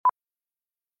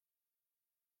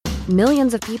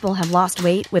Millions of people have lost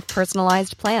weight with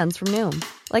personalized plans from Noom.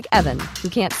 Like Evan, who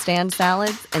can't stand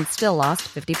salads and still lost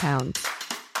 50 pounds.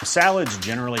 Salads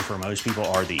generally for most people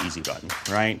are the easy button,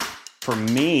 right? For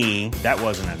me, that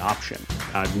wasn't an option.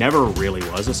 I never really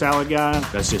was a salad guy.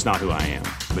 That's just not who I am.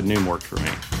 But Noom worked for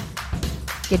me.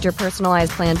 Get your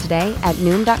personalized plan today at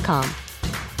Noom.com.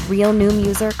 Real Noom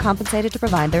user compensated to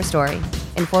provide their story.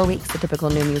 In 4 weeks, the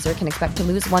typical Noom user can expect to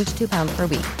lose 1 to 2 pounds per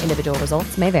week. Individual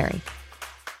results may vary.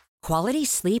 Quality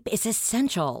sleep is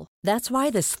essential. That's why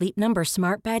the Sleep Number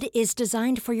Smart Bed is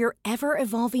designed for your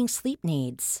ever-evolving sleep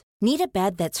needs. Need a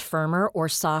bed that's firmer or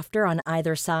softer on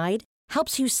either side?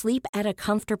 Helps you sleep at a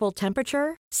comfortable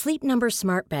temperature? Sleep Number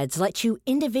Smart Beds let you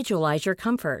individualize your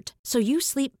comfort, so you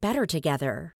sleep better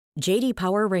together. J.D.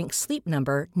 Power ranks Sleep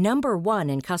Number number 1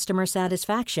 in customer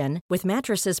satisfaction with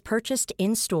mattresses purchased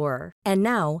in-store. And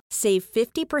now, save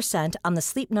 50% on the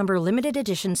Sleep Number Limited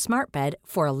Edition Smart Bed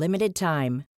for a limited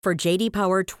time. For J.D.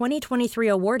 Power 2023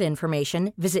 award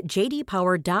information, visit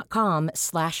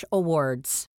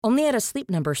jdpower.com/awards. Only at a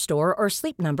Sleep Number store or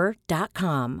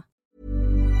sleepnumber.com.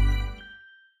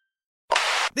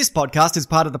 This podcast is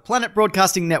part of the Planet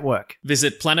Broadcasting Network.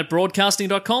 Visit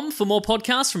planetbroadcasting.com for more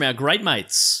podcasts from our great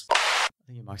mates. I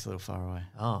think your mic's a little far away.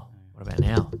 Oh, what about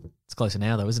now? It's closer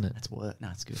now, though, isn't it? That's work.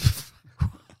 No, it's good.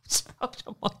 Oh,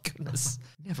 my goodness.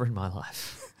 Never in my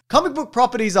life. Comic book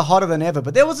properties are hotter than ever,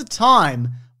 but there was a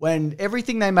time when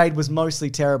everything they made was mostly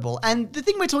terrible. And the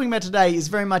thing we're talking about today is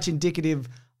very much indicative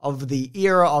of the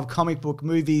era of comic book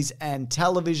movies and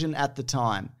television at the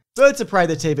time. Birds of Prey,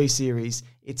 the TV series.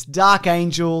 It's Dark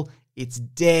Angel. It's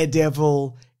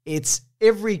Daredevil. It's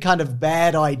every kind of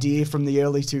bad idea from the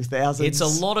early 2000s. It's a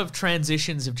lot of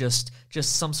transitions of just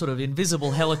some sort of invisible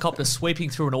helicopter sweeping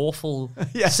through an awful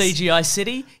CGI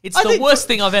city. It's the worst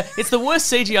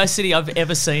CGI city I've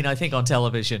ever seen, I think, on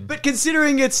television. But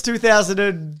considering it's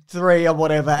 2003 or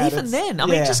whatever. Even then, I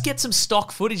mean, just get some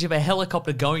stock footage of a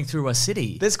helicopter going through a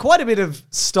city. There's quite a bit of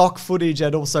stock footage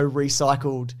and also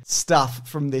recycled stuff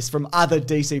from other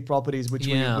DC properties, which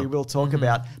we will talk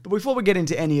about. But before we get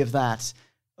into any of that,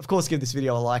 of course, give this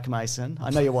video a like, Mason. I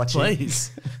know you're watching.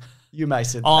 Please. You,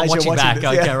 Mason. Oh, I'm watching back. This.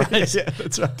 Okay, right. Yeah,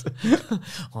 that's right.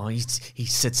 Oh, he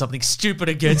said something stupid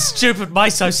again. Stupid,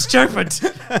 Mason, stupid.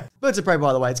 Birds of Prey,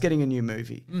 by the way, it's getting a new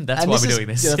movie. That's why we're doing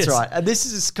this. Yeah, that's right. And this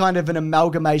is kind of an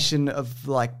amalgamation of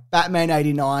like Batman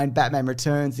 89, Batman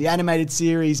Returns, the animated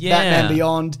series, Batman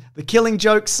Beyond, The Killing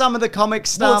Joke, some of the comic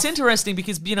stuff. Well, it's interesting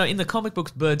because, in the comic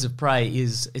books, Birds of Prey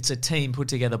it's a team put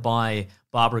together by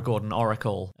Barbara Gordon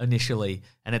Oracle initially,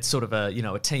 and it's sort of a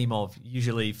team of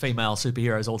usually female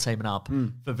superheroes all teaming up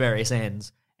for various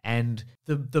ends. And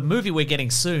the movie we're getting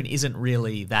soon isn't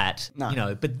really that,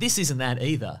 but this isn't that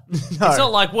either. No. It's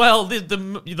not like, well,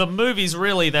 the movie's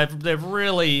really they've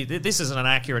really, this isn't an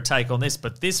accurate take on this,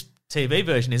 but this TV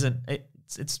version isn't.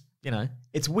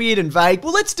 It's weird and vague.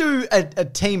 Well, let's do a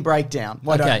team breakdown.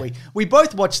 Why don't we? We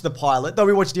both watched the pilot, though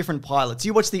we watched different pilots.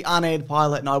 You watched the unaired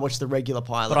pilot and I watched the regular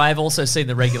pilot. But I have also seen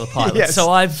the regular pilot. Yes.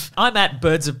 So I'm at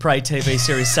Birds of Prey TV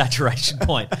series saturation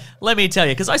point. Let me tell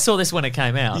you, because I saw this when it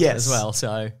came out as well.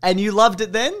 So. And you loved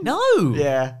it then? No.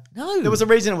 Yeah. No. There was a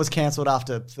reason it was cancelled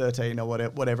after 13 or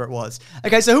whatever it was.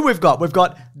 Okay, so who we've got? We've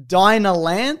got Dinah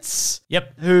Lance.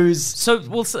 Yep. Who's...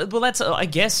 Well, that's, I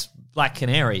guess, Black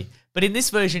Canary. But in this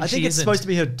version, I think it's supposed to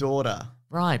be her daughter.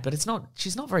 Right, but it's not.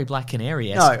 She's not very Black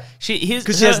Canary-esque. No,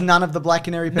 because she has none of the Black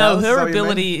Canary powers. No, her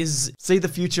ability is see the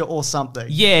future or something.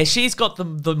 Yeah, she's got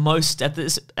the most at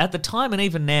the time and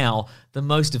even now the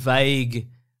most vague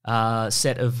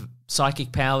set of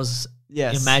psychic powers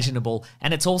imaginable.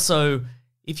 And it's also,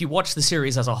 if you watch the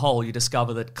series as a whole, you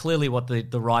discover that clearly what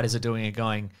the writers are doing are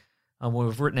going,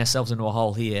 we've written ourselves into a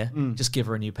hole here. Just give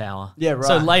her a new power. Yeah, right.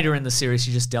 So later in the series,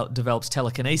 she just develops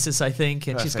telekinesis, I think,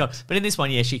 and she's got. But in this one,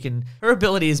 she can. Her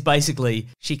ability is basically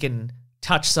she can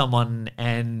touch someone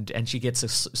and she gets a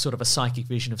sort of a psychic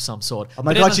vision of some sort. Oh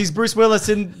my God, she's Bruce Willis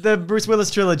in the Bruce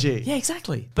Willis trilogy. Yeah,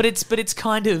 exactly. But it's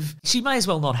kind of, she may as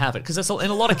well not have it because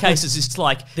in a lot of cases it's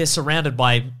like they're surrounded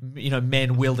by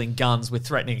men wielding guns with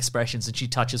threatening expressions, and she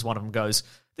touches one of them and goes,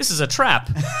 "This is a trap."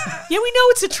 Yeah, we know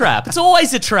it's a trap. It's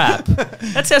always a trap.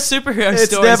 That's how superhero it's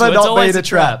stories never work. It's not always been a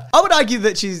trap. I would argue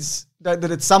that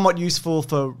that it's somewhat useful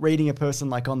for reading a person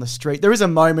like on the street. There is a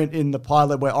moment in the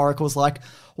pilot where Oracle's like,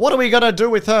 "What are we gonna do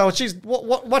with her?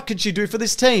 What could she do for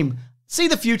this team?" See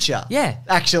the future. Yeah.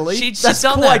 Actually. That's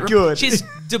done quite that. Good. She's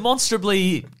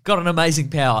demonstrably got an amazing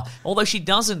power. Although she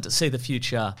doesn't see the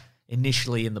future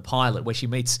initially in the pilot, where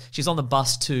she's on the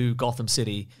bus to Gotham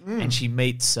City, and she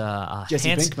meets Jesse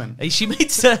Pinkman.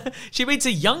 She meets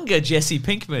a younger Jesse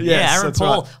Pinkman. Yes, Aaron that's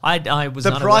Paul. right. I was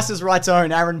The Price is Right's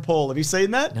own Aaron Paul. Have you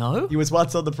seen that? No. He was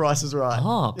once on The Price is Right.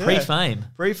 Oh, Yeah. pre-fame.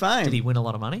 Pre-fame. Did he win a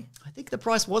lot of money? I think the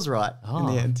price was right in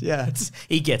the end. Yeah.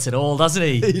 He gets it all, doesn't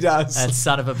he? He does. That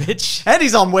son of a bitch. And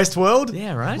he's on Westworld.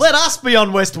 Yeah, right. Let us be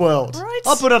on Westworld. Right.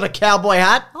 I'll put on a cowboy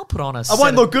hat. I'll put on a I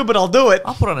won't look good, but I'll do it.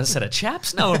 I'll put on a set of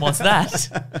chaps. No one wants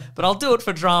that. But I'll do it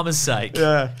for drama's sake.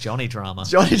 Yeah. Johnny Drama.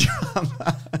 Johnny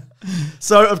Drama.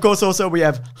 So, of course, also we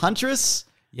have Huntress.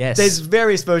 Yes. There's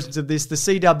various versions of this. The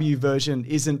CW version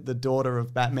isn't the daughter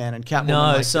of Batman and Catwoman. No,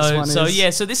 like this one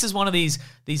is. so this is one of these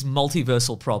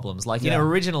multiversal problems. Like in her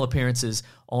original appearances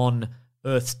on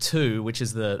Earth 2, which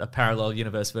is a parallel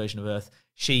universe version of Earth,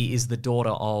 she is the daughter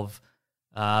of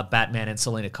Batman and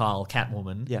Selena Kyle,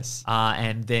 Catwoman. Yes.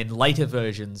 And then later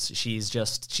versions, she's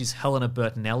Helena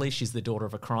Bertinelli. She's the daughter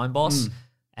of a crime boss.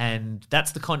 And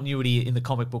that's the continuity in the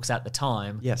comic books at the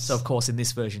time. Yes. So, of course, in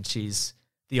this version, she's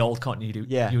the old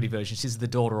continuity version. She's the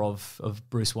daughter of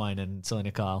Bruce Wayne and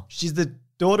Selena Kyle. She's the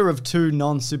daughter of two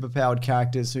non-superpowered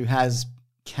characters who has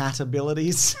cat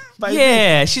abilities. Maybe.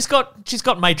 Yeah, she's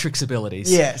got Matrix abilities.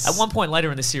 Yes. At one point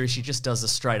later in the series, she just does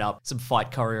some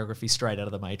fight choreography straight out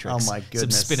of the Matrix. Oh my goodness.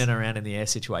 Some spinning around in the air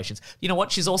situations. You know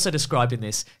what? She's also described in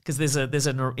this because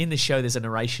in the show there's a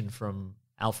narration from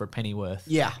Alfred Pennyworth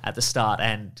at the start,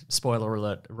 and spoiler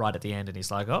alert right at the end, and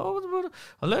he's like,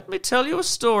 let me tell you a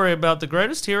story about the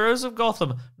greatest heroes of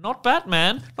Gotham. Not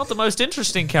Batman, not the most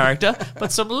interesting character,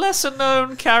 but some lesser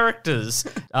known characters.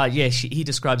 He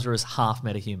describes her as half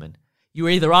metahuman. You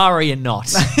either are or you're not.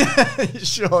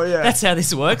 Sure, yeah. That's how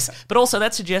this works. But also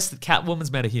that suggests that Catwoman's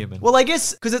metahuman. Well, I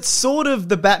guess because it's sort of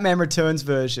the Batman Returns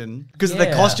version, because the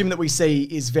costume that we see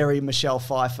is very Michelle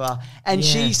Pfeiffer, and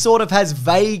she sort of has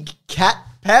vague cat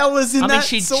powers in that.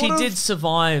 She did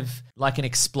survive like an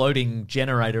exploding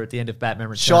generator at the end of Batman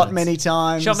Returns. Shot many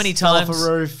times. Fell off a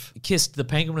roof. Kissed the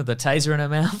penguin with a taser in her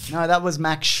mouth. No, that was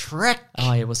Max Shrek.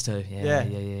 Oh, it was too. Yeah.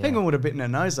 Penguin would have bitten her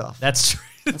nose off. That's true.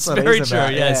 That's what very he's true,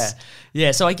 about, yes.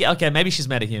 Yeah, so maybe she's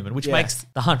metahuman, which makes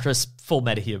the Huntress full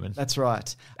metahuman. That's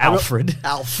right. Alfred.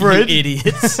 You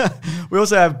idiots. We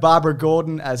also have Barbara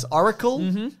Gordon as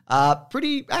Oracle.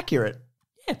 Pretty accurate.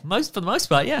 Yeah, for the most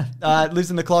part, yeah. Lives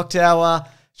in the clock tower.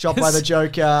 Shot by the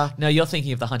Joker. No, you're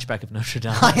thinking of the Hunchback of Notre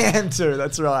Dame. I am too,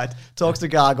 that's right. Talks to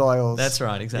gargoyles. That's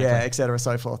right, exactly. Yeah, et cetera,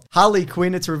 so forth. Harley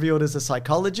Quinn, it's revealed as a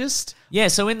psychologist. Yeah,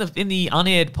 so in the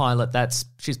unaired pilot,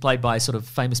 she's played by sort of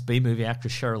famous B-movie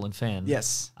actress Sherilyn Fenn.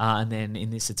 Yes. And then in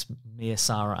this, it's Mia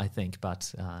Sara, I think,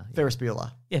 but... Ferris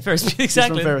Bueller. Yeah, Ferris Bueller,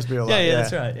 exactly. She's from Ferris Bueller. Yeah,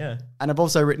 that's right, yeah. And I've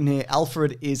also written here,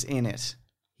 Alfred is in it.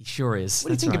 He sure is. What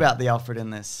do you think about the Alfred in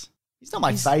this? He's not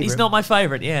my favourite. He's not my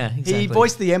favourite, yeah, exactly. He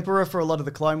voiced the Emperor for a lot of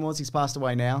the Clone Wars. He's passed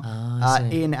away now.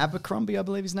 Ian Abercrombie, I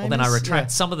believe his name is. Well, then I retract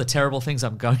some of the terrible things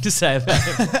I'm going to say about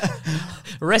him.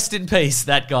 Rest in peace,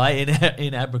 that guy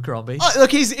in Abercrombie. Oh,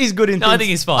 look, he's good in things. I think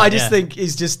he's fine. I just think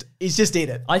he's just in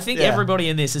it. I think everybody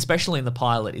in this, especially in the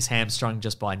pilot, is hamstrung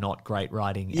just by not great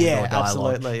writing and or dialogue.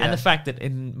 Absolutely. Yeah. And the fact that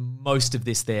in most of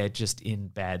this, they're just in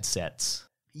bad sets.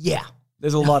 Yeah.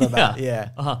 There's a lot of that, yeah.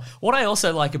 What I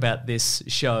also like about this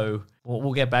show,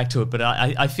 we'll get back to it, but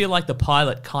I feel like the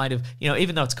pilot kind of,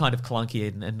 even though it's kind of clunky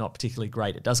and not particularly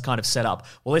great, it does kind of set up,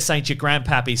 well, this ain't your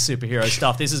grandpappy superhero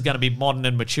stuff. This is going to be modern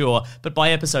and mature. But by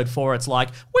episode 4, it's like,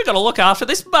 we got to look after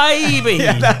this baby.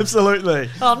 Yeah, absolutely.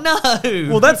 Oh, no.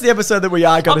 Well, that's the episode that we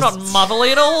are going to... I'm not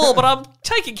motherly at all, but I'm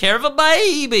taking care of a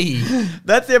baby.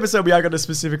 That's the episode we are going to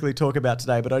specifically talk about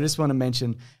today, but I just want to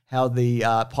mention how the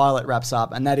pilot wraps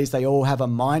up, and that is they all have a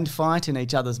mind fight in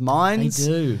each other's minds.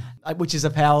 They do. Which is a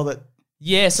power that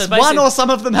so one or some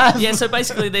of them have. Yeah, so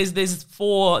basically there's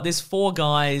four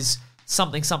guys,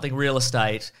 something real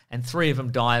estate, and 3 of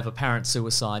them die of apparent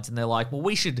suicides, and they're like, well,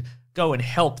 we should go and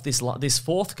help this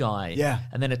fourth guy. Yeah.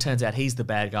 And then it turns out he's the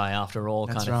bad guy after all,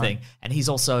 That's kind of right. thing. And he's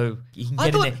also he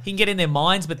can get in their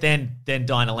minds, but then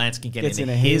Dinah Lance can get into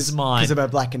his mind. Because of her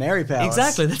Black Canary powers.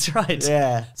 Exactly, that's right.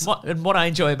 Yeah. And what I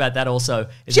enjoy about that also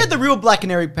is she had the real Black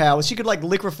Canary powers. She could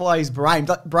liquefy his brain,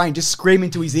 just scream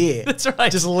into his ear. That's right.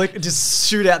 Just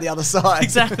shoot out the other side.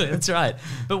 Exactly, that's right.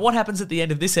 But what happens at the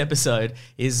end of this episode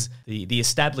is the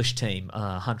established team,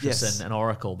 Huntress and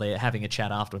Oracle, they're having a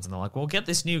chat afterwards, and they're like, well, get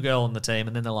this new girl on the team.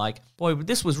 And then they're like, boy,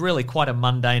 this was really quite a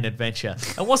mundane adventure.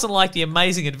 It wasn't like the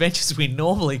amazing adventures we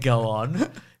normally go on.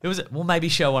 It was, well, maybe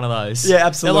show one of those. Yeah,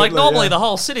 absolutely. They're like, normally the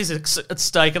whole city's at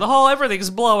stake and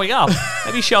everything's blowing up.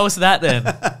 Maybe show us that then.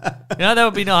 That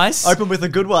would be nice. Open with a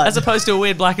good one. As opposed to a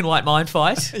weird black and white mind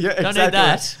fight. Yeah, Don't need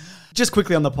that. Just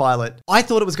quickly on the pilot, I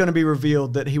thought it was going to be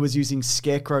revealed that he was using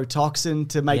scarecrow toxin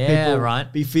to make people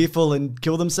be fearful and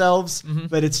kill themselves,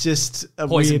 but it's just a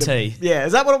Poison weird... tea. Yeah,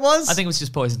 is that what it was? I think it was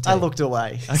just poison tea. I looked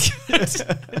away.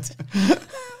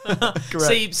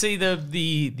 See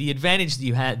the advantage that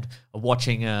you had of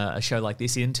watching a show like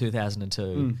this in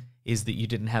 2002 is that you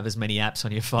didn't have as many apps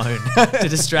on your phone to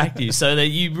distract you, so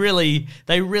that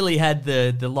they really had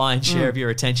the lion's share of your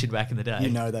attention back in the day. You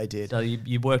know they did. So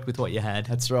you worked with what you had.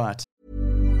 That's right.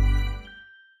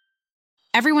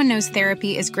 Everyone knows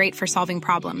therapy is great for solving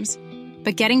problems,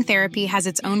 but getting therapy has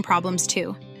its own problems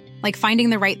too, like finding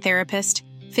the right therapist,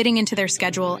 fitting into their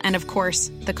schedule, and of course,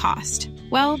 the cost.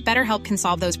 Well, BetterHelp can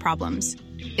solve those problems.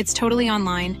 It's totally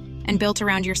online and built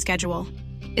around your schedule.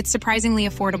 It's surprisingly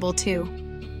affordable too.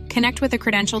 Connect with a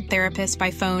credentialed therapist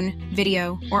by phone,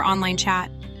 video, or online chat,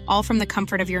 all from the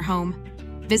comfort of your home.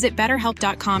 Visit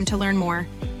BetterHelp.com to learn more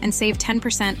and save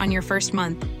 10% on your first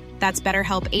month. That's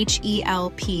BetterHelp,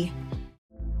 H-E-L-P.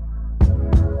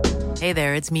 Hey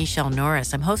there, it's Michelle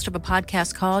Norris. I'm host of a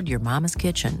podcast called Your Mama's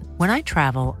Kitchen. When I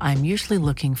travel, I'm usually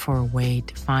looking for a way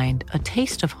to find a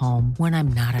taste of home when I'm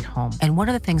not at home. And one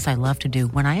of the things I love to do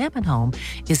when I am at home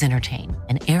is entertain.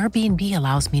 And Airbnb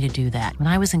allows me to do that. When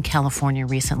I was in California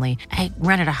recently, I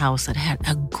rented a house that had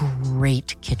a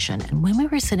great kitchen. And when we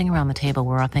were sitting around the table,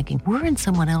 we're all thinking, we're in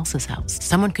someone else's house.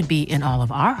 Someone could be in all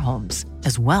of our homes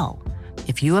as well.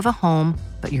 If you have a home,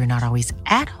 but you're not always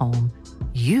at home,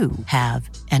 you have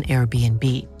an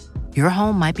Airbnb. Your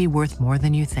home might be worth more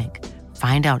than you think.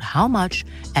 Find out how much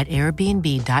at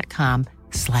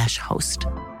airbnb.com/host.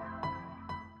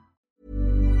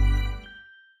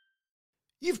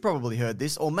 You've probably heard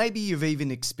this, or maybe you've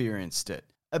even experienced it.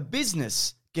 A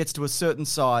business gets to a certain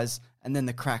size and then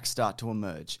the cracks start to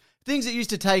emerge. Things that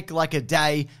used to take like a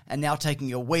day and now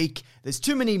taking a week. There's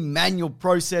too many manual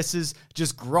processes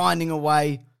just grinding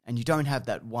away, and you don't have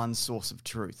that one source of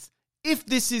truth. If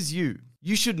this is you,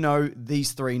 you should know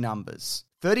these three numbers.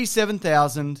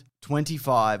 37,000,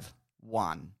 25,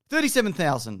 1.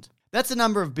 37,000. That's the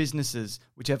number of businesses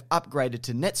which have upgraded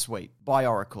to NetSuite by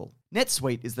Oracle.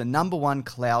 NetSuite is the #1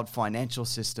 cloud financial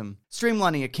system,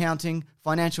 streamlining accounting,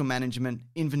 financial management,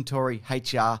 inventory,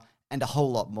 HR, and a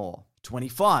whole lot more.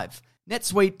 25.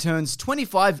 NetSuite turns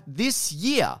 25 this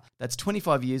year. That's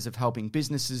 25 years of helping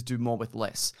businesses do more with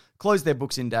less, close their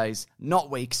books in days,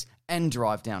 not weeks, and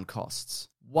drive down costs.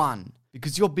 1.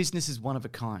 Because your business is one of a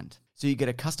kind, so you get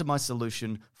a customized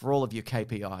solution for all of your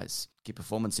KPIs, key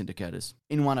performance indicators,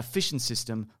 in one efficient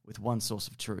system with one source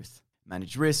of truth.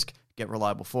 Manage risk, get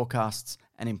reliable forecasts,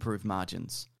 and improve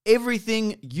margins.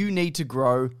 Everything you need to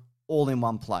grow, all in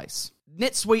one place.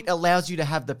 NetSuite allows you to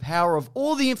have the power of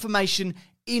all the information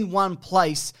in one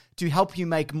place to help you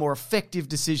make more effective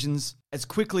decisions as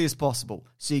quickly as possible,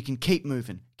 so you can keep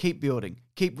moving, keep building,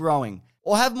 keep growing,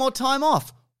 or have more time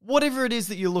off, whatever it is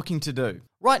that you're looking to do.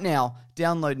 Right now,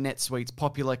 download NetSuite's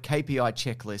popular KPI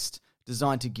checklist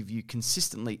designed to give you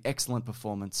consistently excellent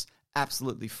performance,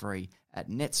 absolutely free at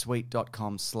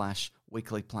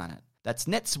netsuite.com/weeklyplanet. That's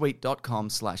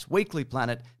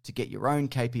netsuite.com/weeklyplanet to get your own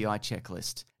KPI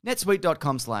checklist.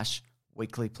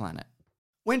 netsuite.com/weeklyplanet.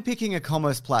 When picking a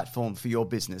commerce platform for your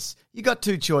business, you got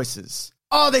two choices.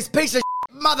 Oh, this piece of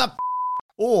mother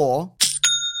or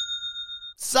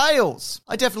sales.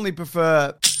 I definitely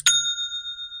prefer,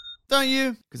 don't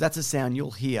you? Because that's a sound you'll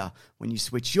hear when you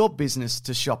switch your business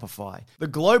to Shopify, the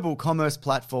global commerce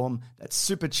platform that's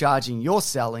supercharging your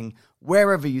selling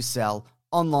wherever you sell,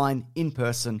 online, in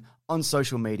person, on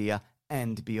social media,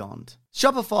 and beyond.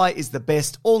 Shopify is the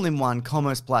best all-in-one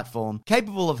commerce platform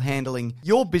capable of handling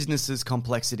your business's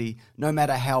complexity no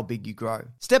matter how big you grow.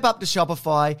 Step up to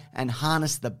Shopify and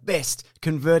harness the best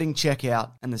converting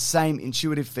checkout and the same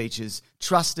intuitive features,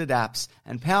 trusted apps,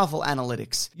 and powerful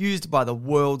analytics used by the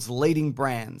world's leading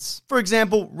brands. For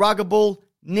example, Ruggable,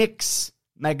 NYX,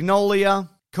 Magnolia,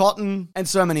 Cotton, and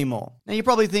so many more. Now you're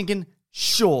probably thinking,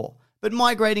 sure, but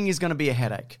migrating is going to be a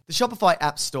headache. The Shopify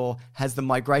App Store has the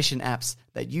migration apps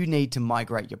that you need to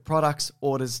migrate your products,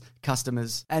 orders,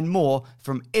 customers, and more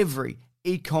from every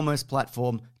e-commerce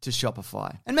platform to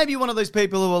Shopify. And maybe you're one of those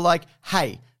people who are like,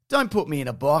 hey, don't put me in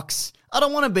a box. I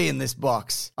don't want to be in this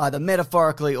box, either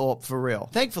metaphorically or for real.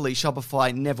 Thankfully,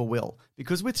 Shopify never will,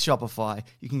 because with Shopify,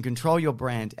 you can control your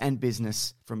brand and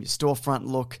business from your storefront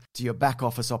look to your back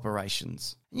office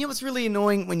operations. And you know what's really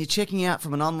annoying? When you're checking out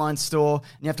from an online store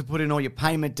and you have to put in all your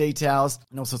payment details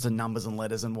and all sorts of numbers and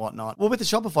letters and whatnot. Well, with the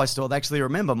Shopify store, they actually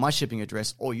remember my shipping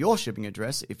address or your shipping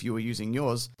address if you were using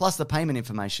yours, plus the payment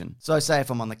information. So say if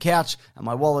I'm on the couch and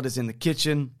my wallet is in the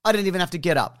kitchen, I didn't even have to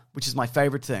get up, which is my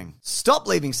favorite thing. Stop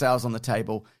leaving sales on the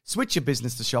table. Switch your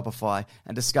business to Shopify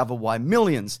and discover why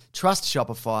millions trust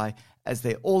Shopify as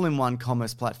their all-in-one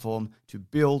commerce platform to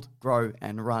build, grow,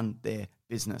 and run their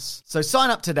business. So sign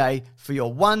up today for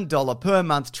your $1 per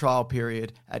month trial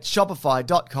period at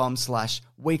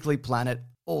shopify.com/weeklyplanet,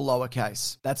 all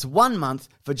lowercase. That's 1 month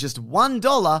for just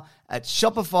 $1 at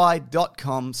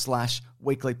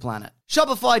shopify.com/weeklyplanet.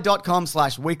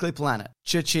 Shopify.com/weeklyplanet.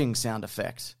 Cha-ching sound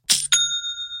effect.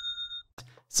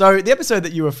 So the episode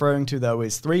that you're referring to, though,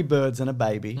 is 3 birds and a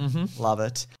baby. Love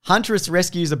it. Huntress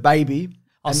rescues a baby.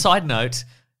 On side note,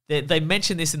 they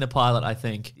mentioned this in the pilot. I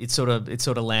think it's sort of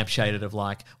lampshaded of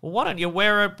like, well, why don't you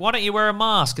wear a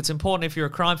mask? It's important if you're a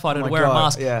crime fighter to wear a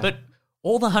mask. Yeah. But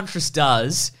all the Huntress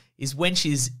does is when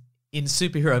she's in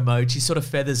superhero mode, she sort of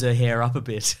feathers her hair up a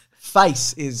bit.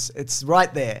 Face it's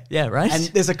right there. Yeah, right. And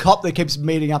there's a cop that keeps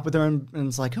meeting up with her and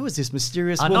it's like, who is this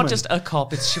mysterious woman? Not just a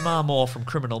cop, it's Shamar Moore from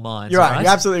Criminal Minds. You're right.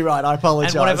 You're absolutely right. I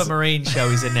apologize. And whatever Marine show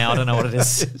he's in now, I don't know what it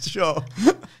is. Sure.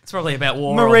 It's probably about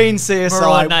war. Marine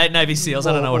CSI. Navy SEAls,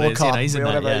 I don't know what it is. Cop, He's in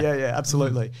that, yeah,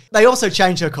 absolutely. They also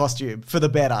changed her costume for the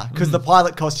better because the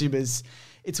pilot costume it's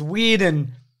weird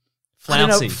and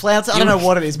flouncy. I don't know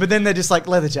what it is, but then they're just like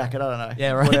leather jacket. I don't know.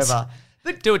 Yeah, right. Whatever.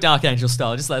 But do a Dark Angel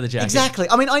style, just leather jacket. Exactly.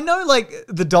 I mean, I know like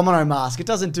the domino mask, it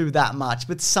doesn't do that much,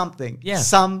 but something. Yeah.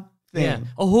 Something. Yeah.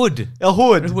 A hood.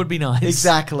 It would be nice.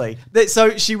 Exactly.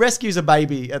 So she rescues a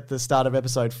baby at the start of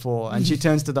episode 4 and she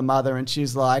turns to the mother and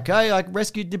she's like, hey, I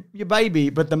rescued your baby,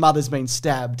 but the mother's been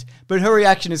stabbed. But her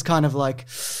reaction is kind of like,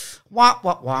 wah,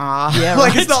 wah, wah. Yeah,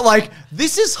 like, right. it's not like,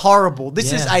 this is horrible.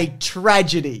 This is a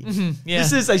tragedy. Yeah.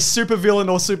 This is a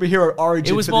supervillain or superhero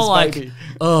origin It was for more this like, baby.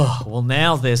 oh, well,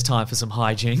 now there's time for some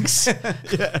hijinks.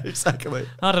 Yeah, exactly.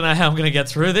 I don't know how I'm going to get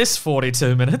through this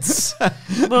 42 minutes.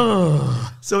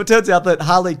 So it turns out that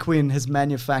Harley Quinn has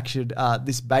manufactured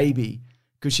this baby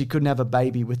because she couldn't have a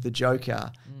baby with the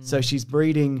Joker. So she's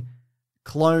breeding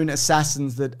clone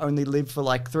assassins that only live for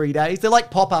like 3 days. They're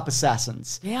like pop-up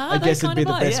assassins. Yeah, I they guess it'd be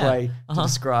kind the of best are, yeah. way to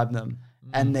describe them.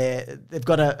 And they've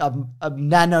got a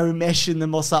nano mesh in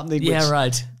them or something. Yeah, which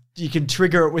right. You can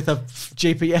trigger it with a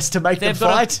GPS to make them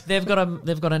fight. They've got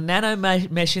a nano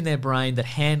mesh in their brain that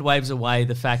hand waves away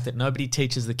the fact that nobody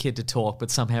teaches the kid to talk, but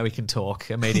somehow he can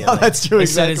talk immediately. Oh, that's true.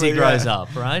 As soon as he exactly, grows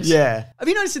up, right? Yeah. Have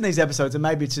you noticed in these episodes, and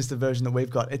maybe it's just the version that we've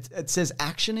got, it says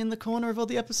action in the corner of all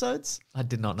the episodes? I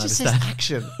did not It just notice says that.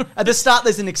 action. At the start,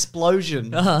 there's an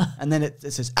explosion, and then it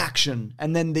says action,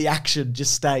 and then the action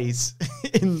just stays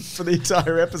in for the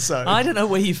entire episode. I don't know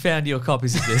where you found your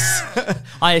copies of this.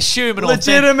 I assume an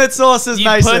Legitimate sources, You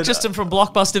Mason. purchased them from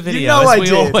Blockbuster Video, You know I as we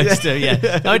did. always Yeah. do. Yeah.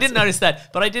 Yeah. No, I didn't notice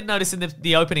that, but I did notice in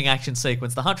the opening action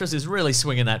sequence, the Huntress is really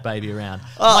swinging that baby around.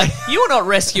 Oh. Like, you were not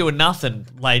rescuing nothing,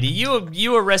 lady.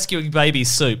 You were rescuing baby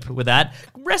soup with that.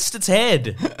 Rest its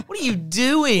head. What are you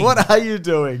doing? What are you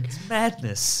doing?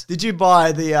 Madness. Did you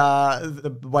buy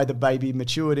the way the baby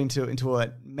matured into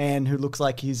a man who looks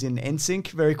like he's in NSYNC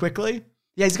very quickly?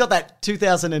 Yeah, he's got that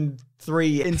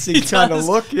 2003 NSYNC kind of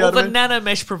look. You know Well, what I the mean? nano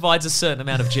mesh provides a certain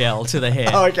amount of gel to the hair.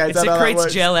 Oh, okay, It so that secretes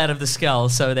works. gel out of the skull,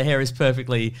 so the hair is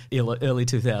perfectly early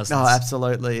 2000s. Oh,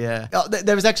 absolutely, yeah.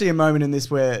 There was actually a moment in this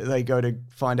where they go to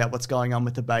find out what's going on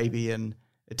with the baby, and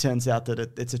it turns out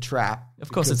that it's a trap.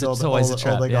 Of course, because it's always a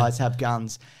trap, All the yeah. guys have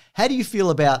guns. How do you feel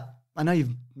about? I know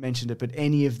you've mentioned it, but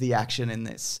any of the action in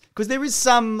this? Because there is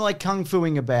some like kung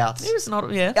fuing about. It's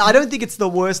not, yeah. I don't think it's the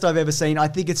worst I've ever seen. I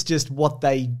think it's just what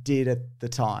they did at the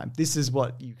time. This is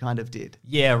what you kind of did.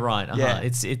 Yeah, right. Yeah.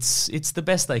 It's the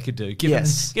best they could do,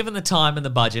 Yes. given the time and the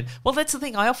budget. Well, that's the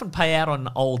thing. I often pay out on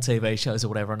old TV shows or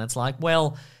whatever, and it's like,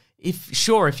 well,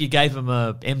 if you gave them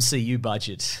a MCU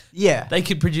budget, Yeah. they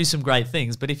could produce some great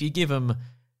things. But if you give them,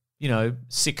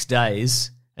 6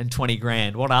 days and 20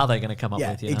 grand, what are they going to come up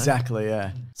Yeah, with? exactly,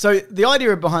 yeah. So the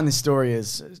idea behind this story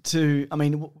is do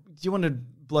you want to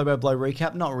blow by blow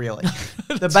recap? Not really.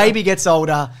 The baby gets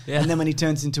older, Yeah. and then when he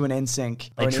turns into an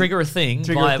NSYNC, They trigger a thing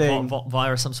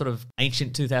via some sort of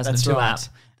ancient 2002 That's right. app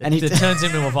And that turns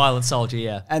him into a violent soldier,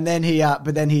 yeah. and then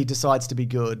he decides to be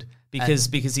good Because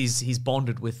he's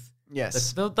bonded with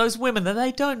Yes. those women that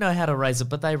they don't know how to raise it,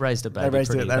 but they raised a baby. They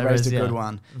raised a good yeah.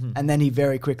 one. And then he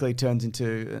very quickly turns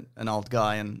into an old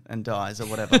guy and dies or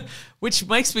whatever. Which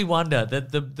makes me wonder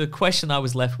that the question I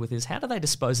was left with is, how do they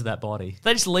dispose of that body?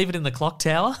 They just leave it in the clock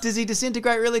tower? Does he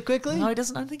disintegrate really quickly? No, he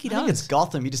doesn't. I don't think he I think it's does.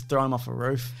 Gotham. You just throw him off a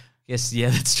roof. Yes, yeah,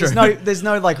 that's true. There's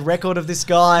no like record of this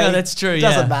guy. No, that's true. It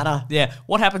Yeah. doesn't matter. Yeah.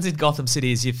 What happens in Gotham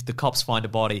City is if the cops find a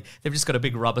body, they've just got a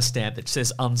big rubber stamp that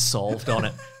says unsolved on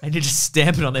it, and you just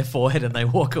stamp it on their forehead and they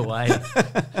walk away.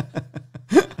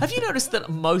 Have you noticed that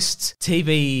most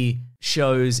TV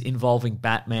shows involving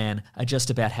Batman are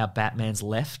just about how Batman's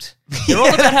left. They're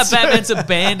all about how Batman's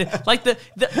abandoned. Like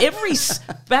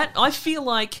I feel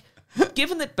like,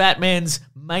 given that Batman's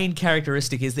main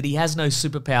characteristic is that he has no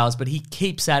superpowers, but he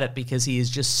keeps at it because he is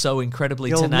just so incredibly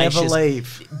tenacious. He'll never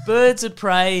leave. Birds of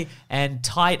Prey and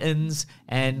Titans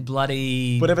and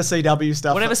bloody... Whatever CW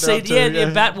stuff.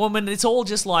 Batwoman, it's all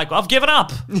just like, I've given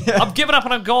up. Yeah. I've given up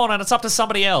and I'm gone and it's up to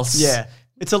somebody else. Yeah.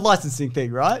 It's a licensing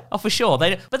thing, right? Oh, for sure.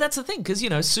 But that's the thing, because,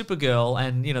 Supergirl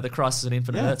and, the Crisis on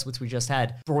Infinite Earths, which we just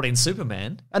had, brought in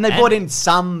Superman. And they brought in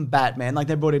some Batman. Like,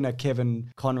 they brought in a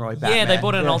Kevin Conroy Batman. Yeah, they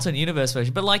brought in an alternate universe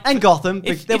version. But like... And Gotham.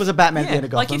 There was a Batman at the end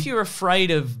of Gotham. Like, if you're afraid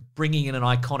of bringing in an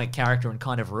iconic character and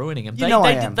kind of ruining him,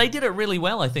 they did it really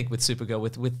well, I think, with Supergirl,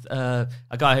 with a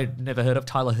guy who'd never heard of,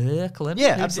 Tyler Hoechlin.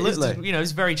 Yeah, absolutely.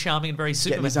 He's very charming and very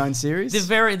Superman. Getting his own series.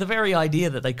 The very idea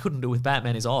that they couldn't do with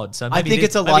Batman is odd. So maybe I think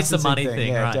it's a licensing the money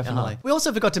thing, yeah, right? Definitely. We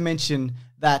also forgot to mention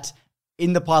that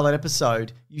in the pilot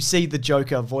episode, you see the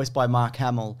Joker voiced by Mark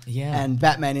Hamill and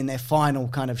Batman in their final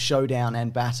kind of showdown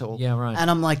and battle. Yeah, right. And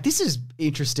I'm like, this is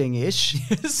interesting-ish.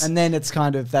 Yes. And then it's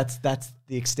kind of, that's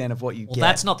the extent of what you get. Well,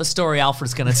 that's not the story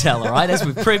Alfred's going to tell, all right? As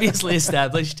we've previously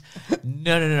established.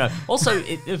 No. Also,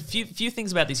 a few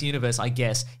things about this universe, I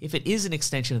guess. If it is an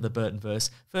extension of the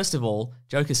Burtonverse, first of all,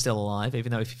 Joker's still alive,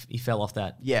 even though he fell off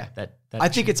that. Yeah. I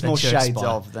think it's more shades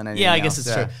of than anything else. Yeah, I guess else,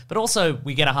 it's true. But also,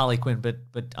 we get a Harley Quinn, but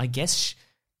I guess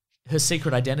her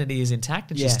secret identity is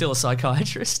intact and she's still a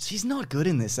psychiatrist. She's not good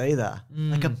in this either.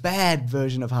 Like a bad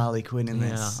version of Harley Quinn in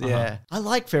this. Yeah. I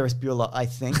like Ferris Bueller, I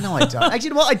think. No, I don't. Actually, you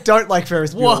know what? I don't like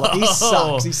Ferris Bueller. He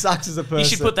sucks. He sucks as a person.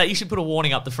 You should put a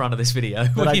warning up the front of this video.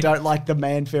 But I don't like the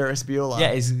man Ferris Bueller. Yeah,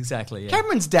 exactly. Yeah.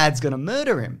 Cameron's dad's going to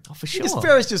murder him. Oh, for sure.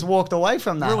 Ferris just walked away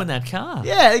from that. Ruin that car.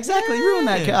 Yeah, exactly. Yeah. Ruin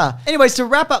that car. Anyways, to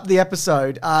wrap up the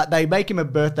episode, they make him a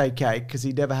birthday cake because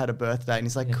he never had a birthday. And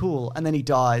he's like, cool. And then he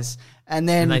dies. And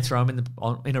they throw him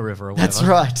in a river or whatever. That's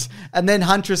right. And then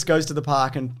Huntress goes to the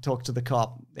park and talks to the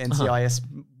cop, NCIS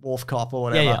wharf cop or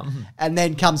whatever. Yeah. And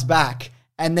then comes back.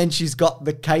 And then she's got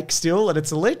the cake still and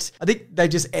it's lit. I think they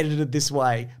just edited it this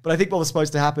way. But I think what was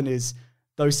supposed to happen is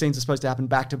those scenes are supposed to happen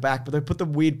back to back. But they put the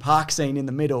weird park scene in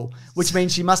the middle, which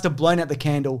means she must have blown out the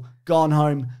candle, gone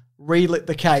home, relit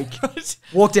the cake,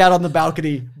 walked out on the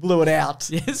balcony, blew it out.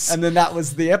 Yes. And then that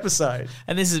was the episode.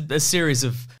 And this is a series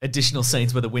of additional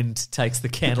scenes where the wind takes the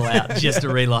candle out just to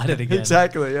relight it again.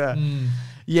 Exactly, yeah.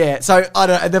 Yeah, so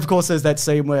and of course there's that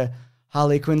scene where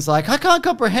Harley Quinn's like, I can't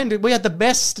comprehend it. We had the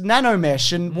best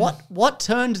nanomesh, and what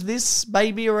turned this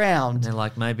baby around? And they're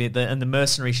like, maybe the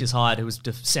mercenary she's hired, who was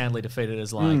soundly defeated,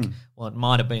 is like, well, it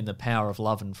might have been the power of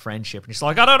love and friendship. And she's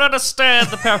like, I don't understand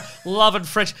the power of love and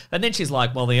friendship. And then she's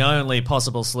like, well, the only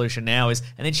possible solution now is,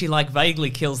 and then she like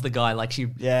vaguely kills the guy, like she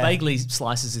vaguely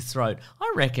slices his throat.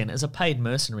 I reckon as a paid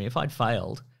mercenary, if I'd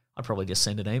failed, I'd probably just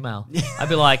send an email. I'd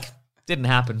be like, didn't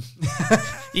happen.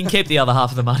 You can keep the other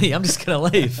half of the money. I'm just going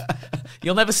to leave.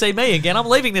 You'll never see me again. I'm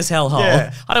leaving this hellhole.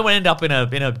 Yeah. I don't want to end up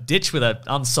in a ditch with an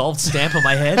unsolved stamp on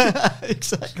my head.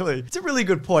 Exactly. It's a really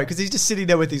good point because he's just sitting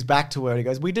there with his back to her and he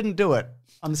goes, we didn't do it.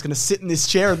 I'm just going to sit in this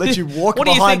chair and let you walk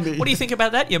behind me. What do you think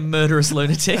about that, you murderous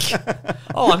lunatic?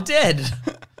 Oh, I'm dead.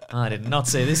 I did not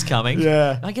see this coming.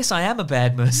 Yeah. I guess I am a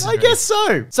bad mercenary. I guess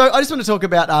so. So I just want to talk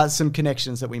about some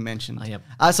connections that we mentioned. Oh, yep.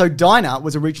 So Dinah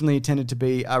was originally intended to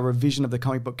be a revision of the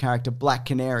comic book character Black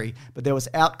Canary, but there was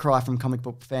outcry from comic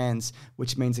book fans,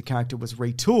 which means the character was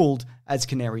retooled as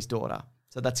Canary's daughter.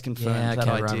 So that's confirmed, that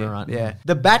idea. Right. Yeah.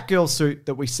 The Batgirl suit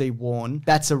that we see worn,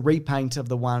 that's a repaint of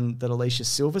the one that Alicia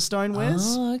Silverstone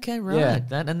wears. Oh, okay, right.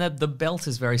 Yeah. And the belt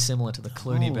is very similar to the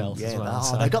Clooney belt as well.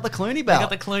 So. They got the Clooney belt. They got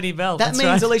the Clooney belt. That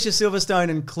means Alicia Silverstone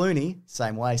and Clooney,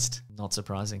 same waist. Not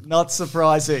surprising. Not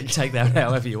surprising. Take that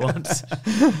however you want.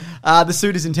 The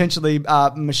suit is intentionally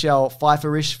Michelle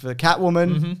Pfeiffer-ish for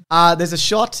Catwoman. There's a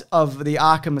shot of the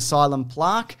Arkham Asylum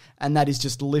plaque, and that is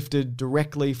just lifted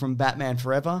directly from Batman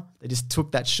Forever. They just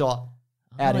took that shot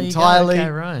out entirely. Okay,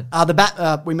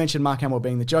 right. We mentioned Mark Hamill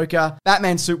being the Joker.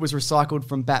 Batman's suit was recycled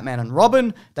from Batman and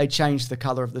Robin. They changed the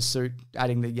color of the suit,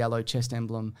 adding the yellow chest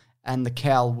emblem. And the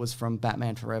cowl was from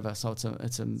Batman Forever, so it's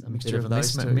a mixture of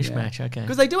those two. Mishmash, okay.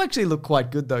 Because they do actually look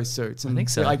quite good, those suits. And I think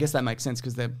so. I guess that makes sense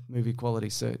because they're movie quality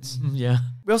suits. Yeah.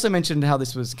 We also mentioned how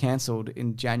this was cancelled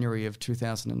in January of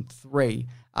 2003.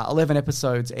 11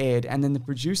 episodes aired, and then the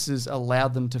producers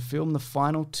allowed them to film the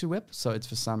final 2 episodes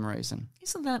for some reason.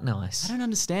 Isn't that nice? I don't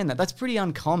understand that. That's pretty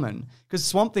uncommon. Because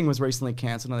Swamp Thing was recently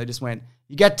cancelled, and they just went,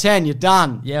 you get 10, you're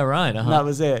done. Yeah, right. And that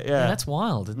was it, yeah. That's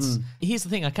wild. Here's the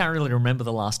thing, I can't really remember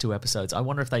the last 2 episodes. I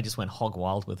wonder if they just went hog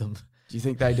wild with them. Do you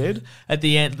think they did? At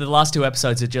the end, the last 2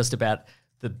 episodes are just about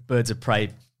the Birds of Prey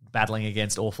battling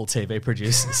against awful TV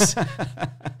producers.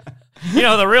 You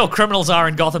know, the real criminals are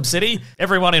in Gotham City.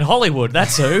 Everyone in Hollywood,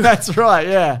 that's who. That's right,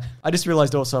 yeah. I just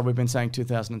realised also we've been saying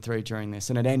 2003 during this,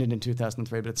 and it ended in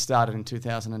 2003, but it started in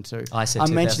 2002. I said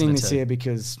I'm mentioning this 2002. here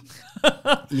because,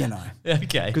 you know,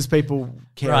 Okay. because people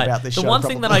care Right. about this show. The one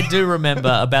thing that probably. I do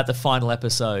remember about the final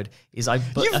episode is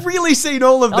You've really seen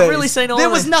all of I've these. really seen all There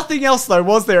of was it. nothing else, though,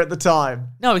 was there, at the time?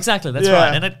 No, exactly. That's Yeah.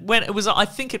 right. And I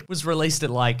think it was released at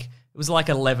like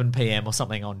 11 p.m. or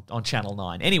something on Channel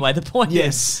 9. Anyway, the point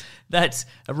Yes. is that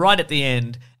right at the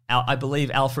end, I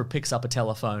believe Alfred picks up a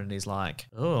telephone and he's like,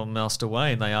 "Oh, Master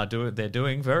Wayne, they're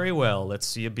doing very well.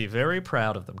 You'd be very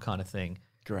proud of them," kind of thing.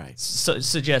 Great. So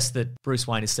suggests that Bruce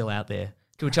Wayne is still out there.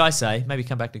 To which I say, maybe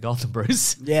come back to Gotham,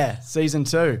 Bruce. Yeah, season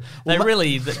 2.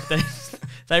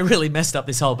 They really messed up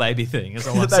this whole baby thing. Is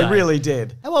all I'm They saying. really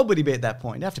did. How old would he be at that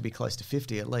point? He'd have to be close to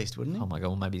 50 at least, wouldn't he? Oh my god,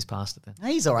 well maybe he's past it then.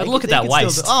 He's all right. But look He at that can still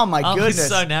waist. do- Oh my goodness. It's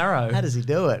so narrow. How does he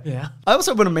do it? Yeah. I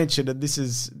also want to mention, and this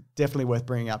is definitely worth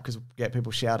bringing up because we get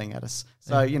people shouting at us.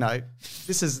 So, you know,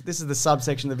 this is the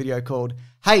subsection of the video called,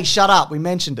 "Hey, shut up, we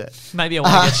mentioned it." Maybe I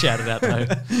want to get shouted out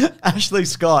though. Ashley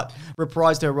Scott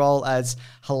reprised her role as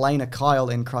Helena Kyle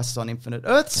in Crisis on Infinite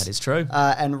Earths. That is true.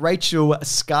 And Rachel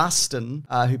Scarston,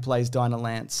 who plays Dinah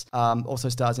Lance, also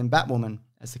stars in Batwoman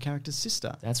as the character's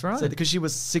sister. That's right. So, because she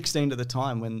was 16 at the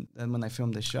time when they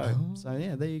filmed this show. Oh. So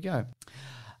yeah, there you go.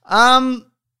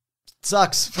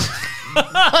 Sucks.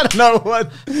 I don't know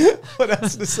what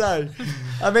else to say.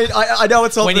 I mean, I know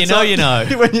it's all When the you know, time. you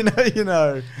know. When you know, you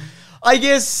know. I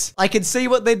guess I can see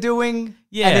what they're doing,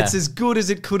 Yeah. and it's as good as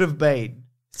it could have been.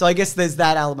 So I guess there's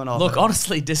that element of Look, it.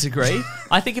 honestly, disagree.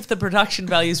 I think if the production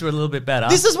values were a little bit better,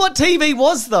 This is what TV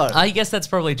was, though. I guess that's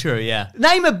probably true. Yeah.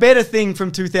 Name a better thing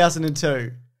from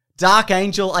 2002. Dark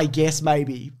Angel, I guess,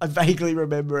 maybe. I vaguely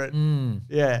remember it.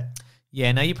 Yeah.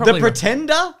 Yeah. No, you The probably.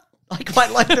 Pretender? I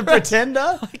quite like The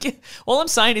Pretender. All I'm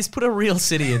saying is put a real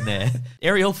city in there.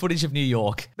 Aerial footage of New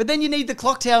York. But then you need the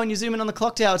clock tower, and you zoom in on the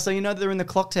clock tower so you know that they're in the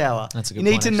clock tower. That's a good You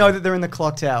need point, to actually. know that they're in the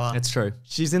clock tower. That's true.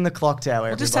 She's in the clock tower, We'll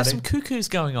everybody. just have some cuckoos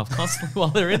going off constantly while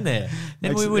they're in there.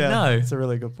 Then we would Yeah, know. It's a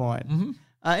really good point.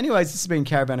 Anyways, this has been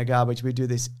Caravan of Garbage. We do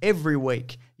this every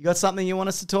week. You got something you want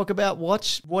us to talk about,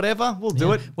 watch, whatever, we'll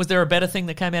do it. Was there a better thing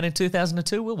that came out in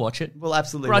 2002? We'll watch it. We'll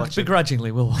absolutely watch it.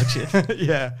 Begrudgingly, we'll watch it.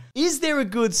 Yeah. Is there a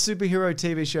good superhero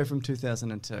TV show from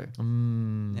 2002?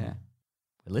 Yeah.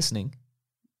 We're listening.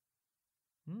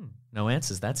 No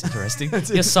answers. That's interesting.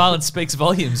 Your silence speaks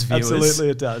volumes, viewers.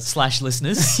 Absolutely it does. /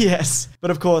 listeners. Yes.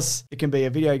 But of course, it can be a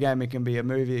video game, it can be a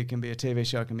movie, it can be a TV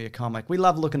show, it can be a comic. We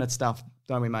love looking at stuff,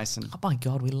 don't we, Mason? Oh my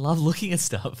God, we love looking at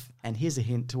stuff. And here's a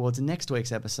hint towards next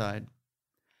week's episode.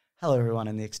 Hello, everyone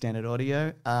in the extended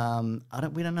audio.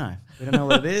 We don't know. We don't know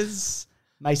what it is.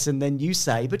 Mason, then you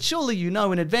say, but surely you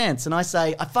know in advance. And I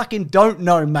say, I fucking don't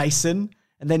know, Mason.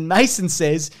 And then Mason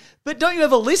says, but don't you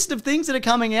have a list of things that are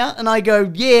coming out? And I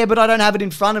go, yeah, but I don't have it in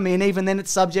front of me. And even then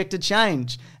it's subject to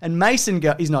change. And Mason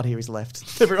he's not here, he's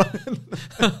left. Everyone.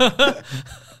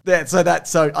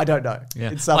 So I don't know. Yeah.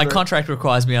 It's My somewhere- contract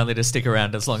requires me only to stick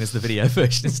around as long as the video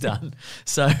version is done.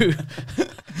 So I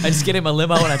just get in my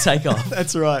limo and I take off.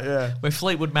 That's right, yeah. We're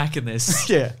Fleetwood Mac in this.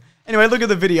 Yeah. Anyway, look at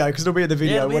the video because it'll be in the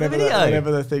video, it'll be in the whatever, video.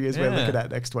 whatever the thing is we're Yeah. looking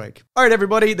at next week. All right,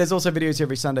 everybody. There's also videos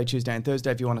every Sunday, Tuesday, and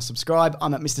Thursday if you want to subscribe.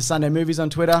 I'm at Mr. Sunday Movies on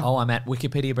Twitter. Oh, I'm at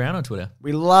Wikipedia Brown on Twitter.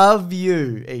 We love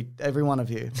you, every one of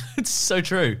you. It's so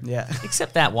true. Yeah.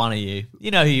 Except that one of you.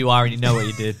 You know who you are and you know what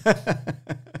you did.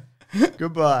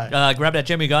 Goodbye. Grab that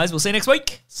gem, you guys. We'll see you next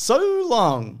week. So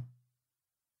long.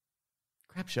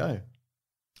 Crap show.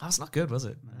 Oh, it's not good, was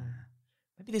it?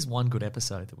 Maybe there's one good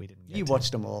episode that we didn't get You to.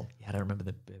 watched them all. Yeah, I don't remember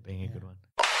there being a good one.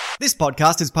 This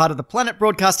podcast is part of the Planet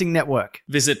Broadcasting Network.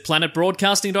 Visit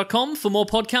planetbroadcasting.com for more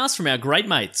podcasts from our great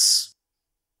mates.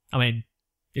 I mean,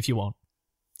 if you want.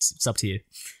 It's up to you.